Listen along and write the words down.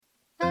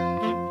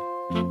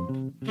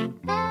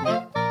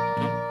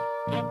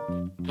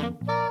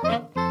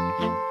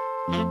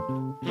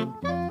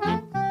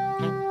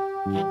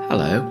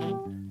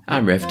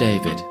I'm Rev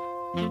David.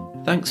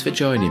 Thanks for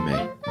joining me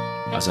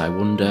as I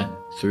wander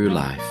through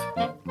life.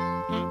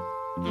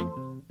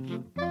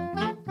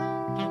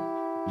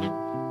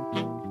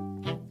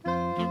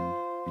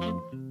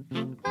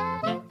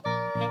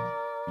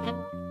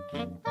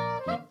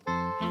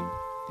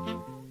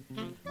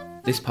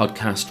 This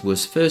podcast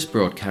was first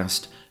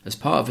broadcast as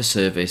part of a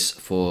service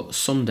for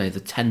Sunday the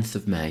 10th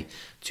of May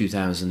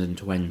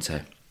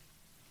 2020.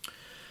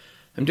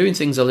 I'm doing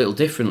things a little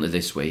differently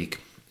this week,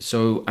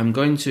 so I'm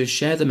going to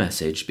share the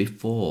message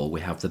before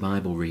we have the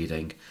Bible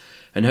reading,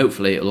 and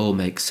hopefully it'll all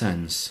make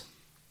sense.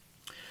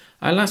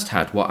 I last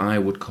had what I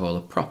would call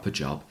a proper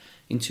job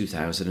in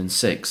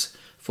 2006,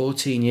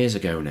 14 years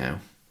ago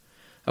now.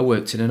 I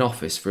worked in an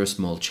office for a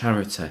small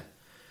charity.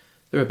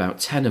 There were about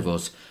 10 of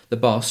us, the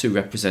boss who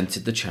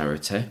represented the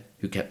charity,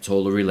 who kept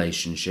all the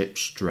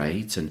relationships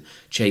straight and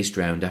chased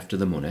round after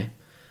the money,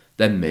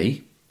 then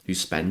me, who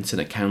spent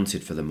and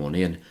accounted for the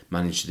money and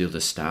managed the other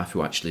staff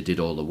who actually did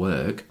all the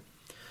work.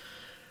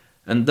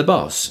 And the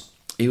boss,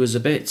 he was a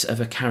bit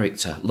of a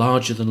character,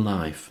 larger than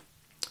life.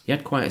 He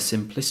had quite a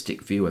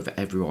simplistic view of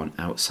everyone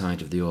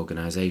outside of the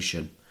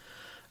organisation.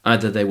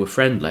 Either they were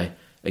friendly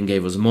and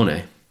gave us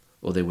money,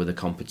 or they were the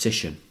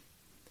competition.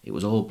 It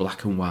was all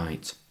black and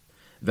white.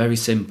 Very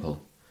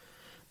simple.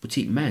 But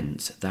it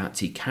meant that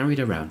he carried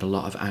around a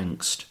lot of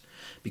angst,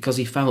 because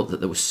he felt that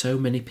there were so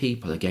many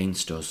people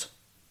against us.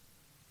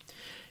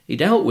 He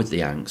dealt with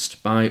the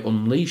angst by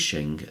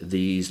unleashing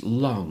these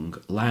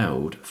long,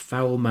 loud,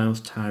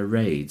 foul-mouthed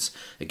tirades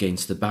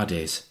against the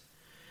baddies.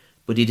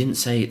 But he didn't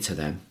say it to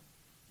them.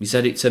 He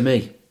said it to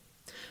me.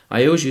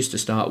 I always used to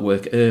start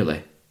work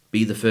early,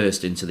 be the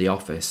first into the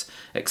office,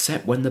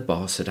 except when the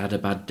boss had had a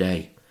bad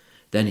day.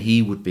 Then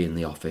he would be in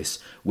the office,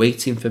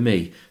 waiting for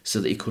me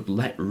so that he could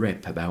let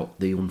rip about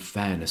the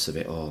unfairness of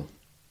it all.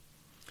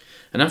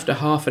 And after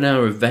half an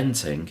hour of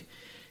venting,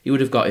 he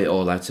would have got it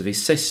all out of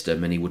his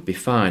system and he would be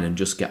fine and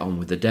just get on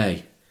with the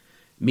day.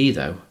 Me,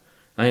 though,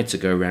 I had to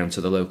go round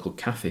to the local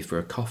cafe for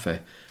a coffee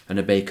and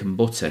a bacon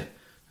butty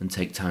and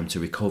take time to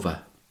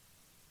recover.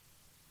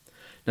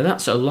 Now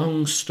that's a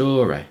long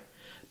story,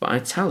 but I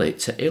tell it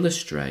to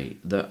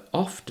illustrate that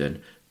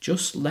often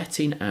just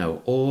letting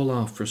out all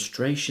our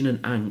frustration and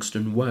angst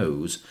and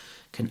woes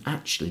can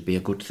actually be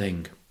a good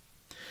thing.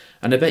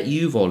 And I bet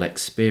you've all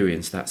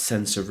experienced that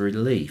sense of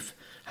relief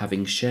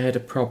having shared a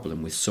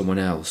problem with someone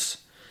else,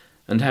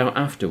 and how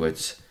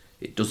afterwards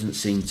it doesn't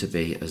seem to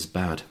be as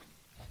bad.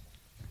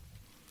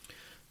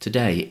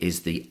 Today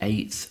is the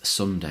 8th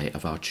Sunday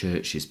of our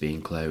churches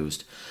being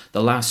closed.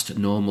 The last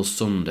normal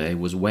Sunday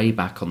was way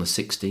back on the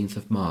 16th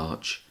of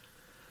March.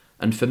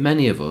 And for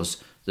many of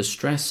us, the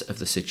stress of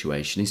the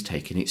situation is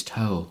taking its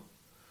toll.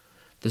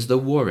 There's the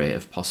worry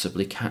of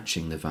possibly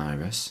catching the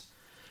virus.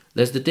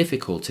 There's the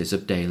difficulties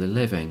of daily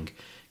living,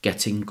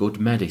 getting good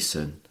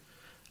medicine.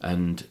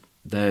 And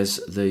there's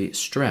the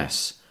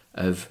stress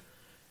of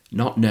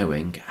not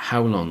knowing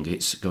how long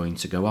it's going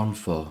to go on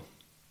for.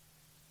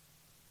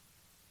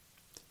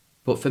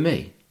 But for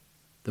me,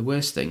 the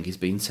worst thing is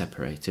being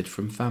separated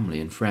from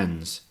family and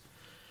friends.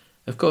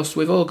 Of course,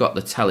 we've all got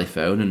the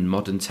telephone, and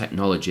modern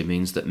technology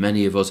means that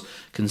many of us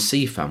can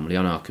see family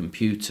on our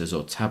computers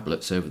or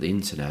tablets over the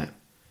internet.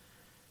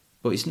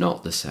 But it's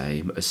not the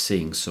same as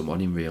seeing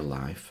someone in real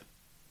life.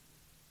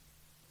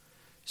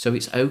 So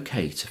it's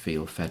okay to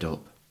feel fed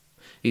up.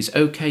 It's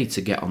okay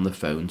to get on the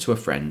phone to a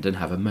friend and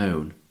have a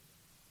moan.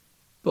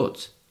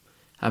 But,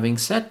 having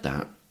said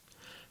that,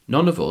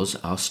 none of us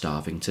are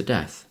starving to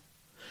death,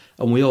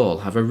 and we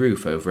all have a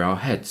roof over our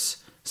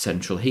heads,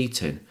 central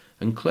heating,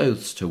 and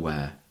clothes to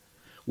wear.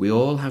 We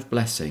all have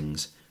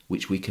blessings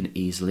which we can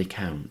easily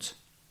count.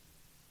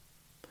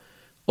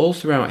 All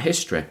throughout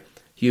history,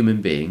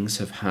 human beings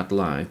have had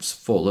lives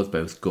full of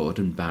both good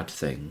and bad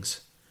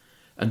things.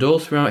 And all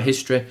throughout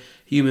history,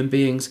 human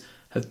beings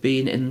have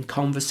been in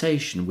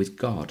conversation with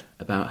God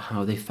about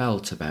how they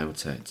felt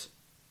about it.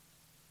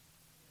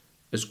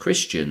 As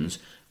Christians,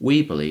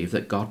 we believe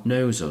that God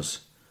knows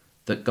us,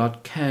 that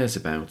God cares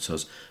about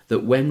us,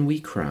 that when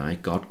we cry,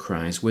 God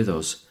cries with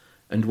us,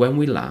 and when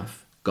we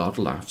laugh, God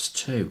laughs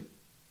too.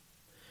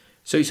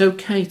 So it's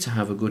okay to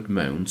have a good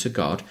moan to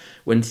God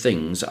when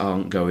things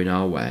aren't going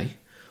our way,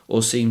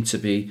 or seem to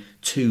be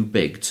too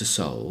big to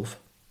solve.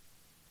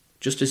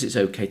 Just as it's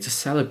okay to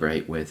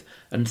celebrate with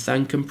and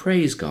thank and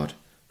praise God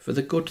for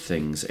the good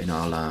things in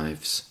our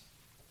lives.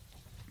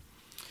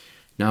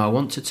 Now I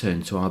want to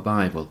turn to our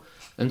Bible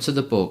and to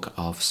the book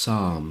of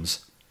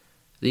Psalms.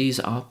 These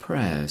are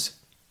prayers,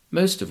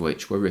 most of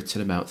which were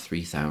written about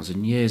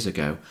 3,000 years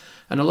ago,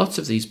 and a lot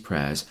of these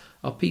prayers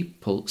are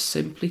people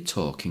simply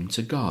talking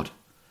to God,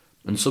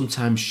 and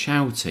sometimes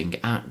shouting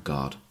at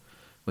God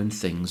when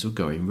things were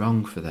going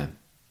wrong for them.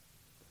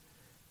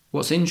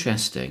 What's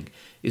interesting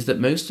is that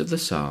most of the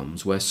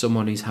Psalms where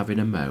someone is having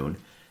a moan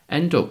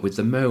end up with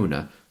the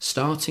moaner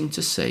starting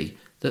to see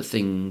that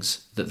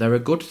there are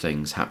good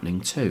things happening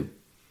too.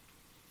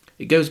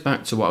 It goes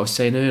back to what I was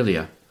saying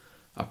earlier.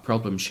 A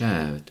problem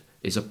shared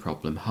is a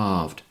problem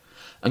halved,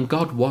 and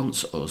God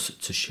wants us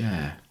to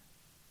share.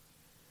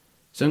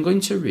 So I'm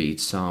going to read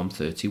Psalm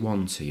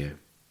 31 to you.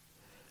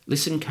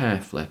 Listen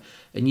carefully,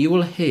 and you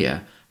will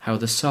hear how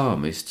the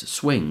psalmist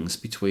swings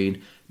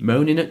between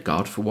moaning at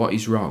God for what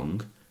is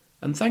wrong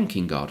and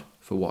thanking God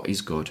for what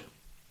is good.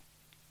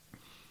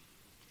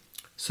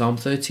 Psalm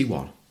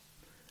 31,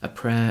 a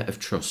prayer of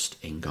trust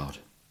in God.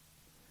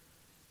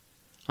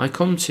 I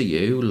come to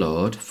you,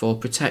 Lord, for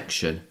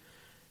protection.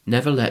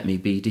 Never let me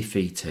be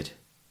defeated.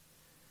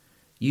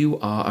 You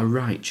are a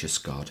righteous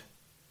God.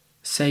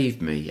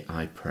 Save me,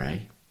 I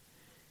pray.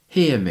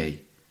 Hear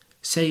me.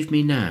 Save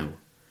me now.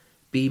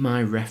 Be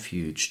my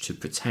refuge to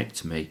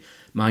protect me,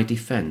 my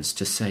defence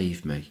to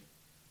save me.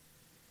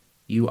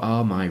 You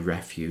are my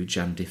refuge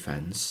and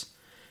defence.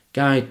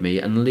 Guide me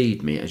and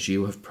lead me as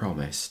you have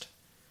promised.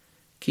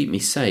 Keep me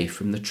safe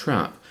from the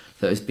trap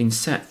that has been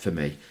set for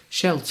me.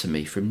 Shelter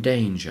me from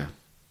danger.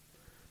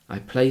 I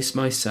place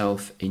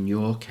myself in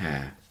your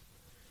care.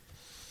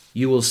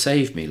 You will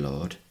save me,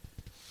 Lord.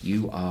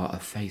 You are a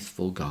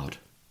faithful God.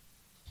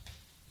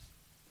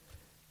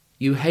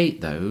 You hate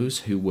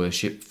those who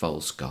worship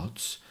false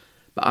gods,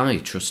 but I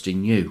trust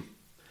in you.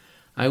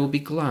 I will be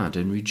glad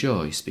and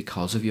rejoice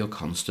because of your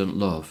constant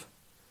love.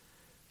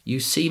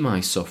 You see my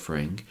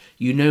suffering,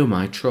 you know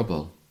my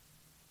trouble.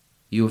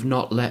 You have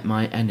not let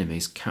my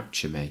enemies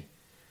capture me.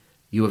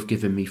 You have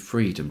given me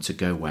freedom to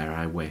go where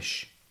I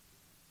wish.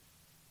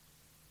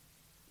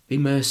 Be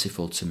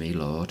merciful to me,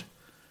 Lord,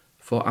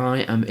 for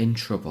I am in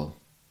trouble.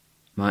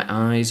 My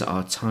eyes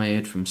are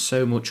tired from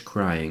so much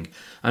crying.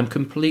 I'm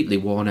completely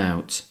worn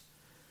out.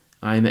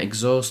 I am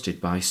exhausted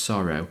by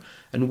sorrow,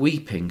 and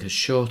weeping has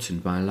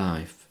shortened my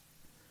life.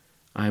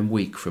 I am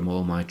weak from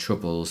all my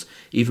troubles,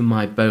 even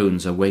my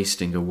bones are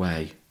wasting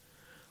away.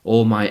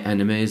 All my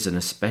enemies, and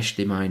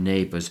especially my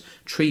neighbours,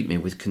 treat me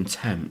with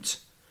contempt.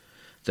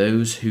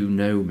 Those who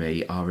know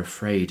me are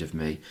afraid of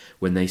me.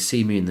 When they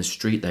see me in the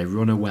street, they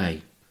run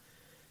away.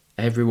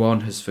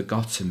 Everyone has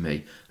forgotten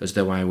me as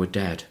though I were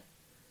dead.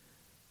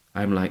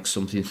 I am like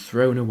something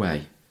thrown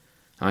away.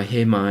 I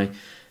hear my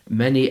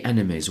many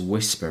enemies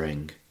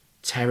whispering.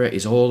 Terror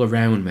is all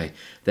around me.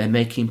 They're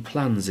making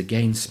plans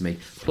against me,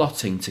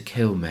 plotting to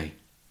kill me.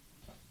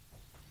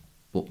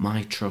 But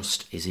my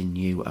trust is in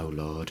you, O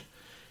Lord.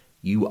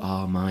 You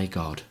are my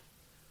God.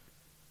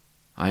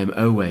 I am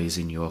always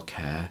in your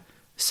care.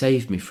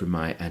 Save me from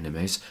my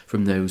enemies,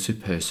 from those who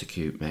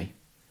persecute me.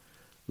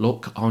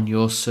 Look on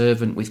your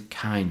servant with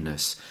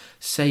kindness.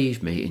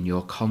 Save me in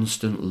your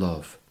constant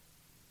love.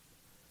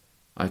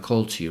 I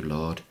call to you,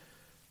 Lord.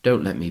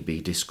 Don't let me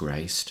be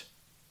disgraced.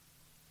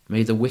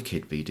 May the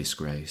wicked be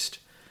disgraced.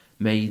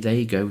 May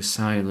they go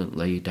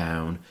silently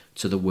down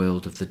to the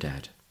world of the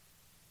dead.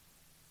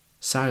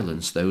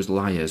 Silence those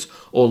liars,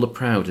 all the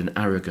proud and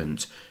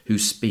arrogant, who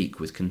speak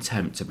with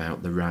contempt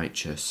about the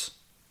righteous.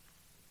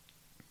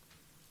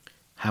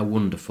 How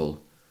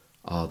wonderful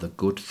are the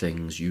good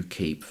things you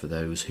keep for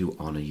those who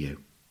honour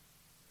you.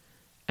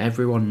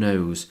 Everyone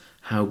knows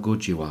how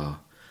good you are,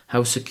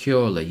 how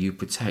securely you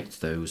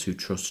protect those who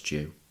trust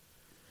you.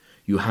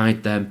 You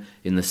hide them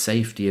in the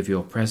safety of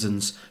your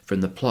presence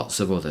from the plots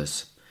of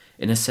others.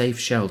 In a safe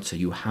shelter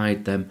you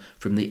hide them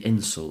from the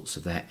insults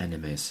of their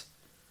enemies.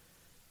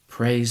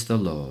 Praise the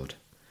Lord.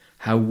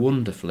 How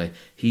wonderfully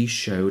he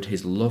showed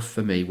his love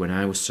for me when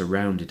I was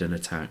surrounded and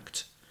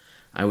attacked.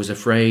 I was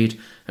afraid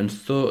and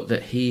thought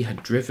that he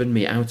had driven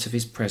me out of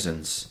his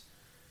presence.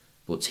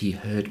 But he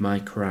heard my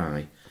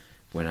cry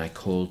when I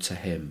called to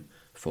him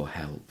for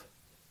help.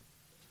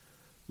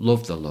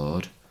 Love the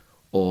Lord,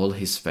 all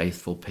his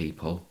faithful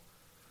people.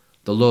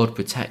 The Lord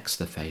protects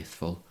the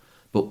faithful,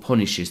 but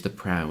punishes the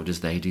proud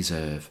as they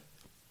deserve.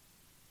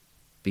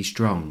 Be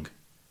strong,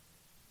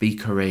 be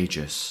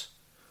courageous,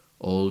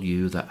 all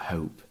you that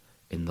hope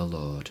in the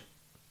Lord.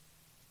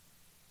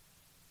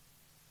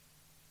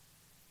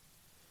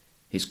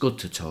 It's good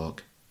to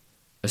talk,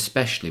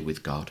 especially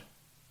with God.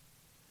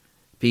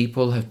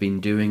 People have been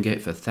doing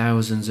it for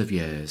thousands of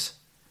years.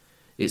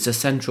 It's a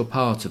central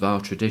part of our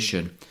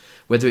tradition,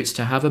 whether it's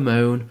to have a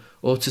moan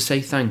or to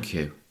say thank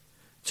you,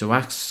 to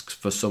ask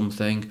for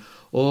something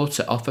or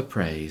to offer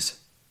praise.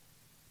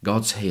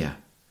 God's here,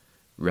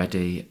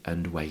 ready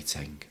and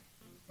waiting.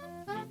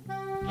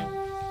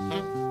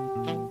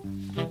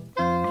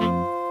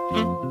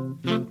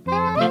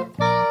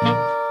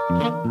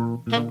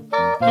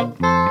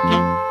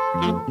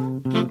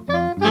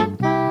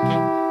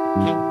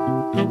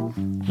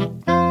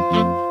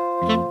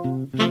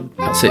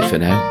 That's it for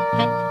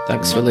now.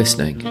 Thanks for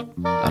listening,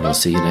 and I'll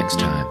see you next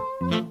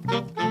time.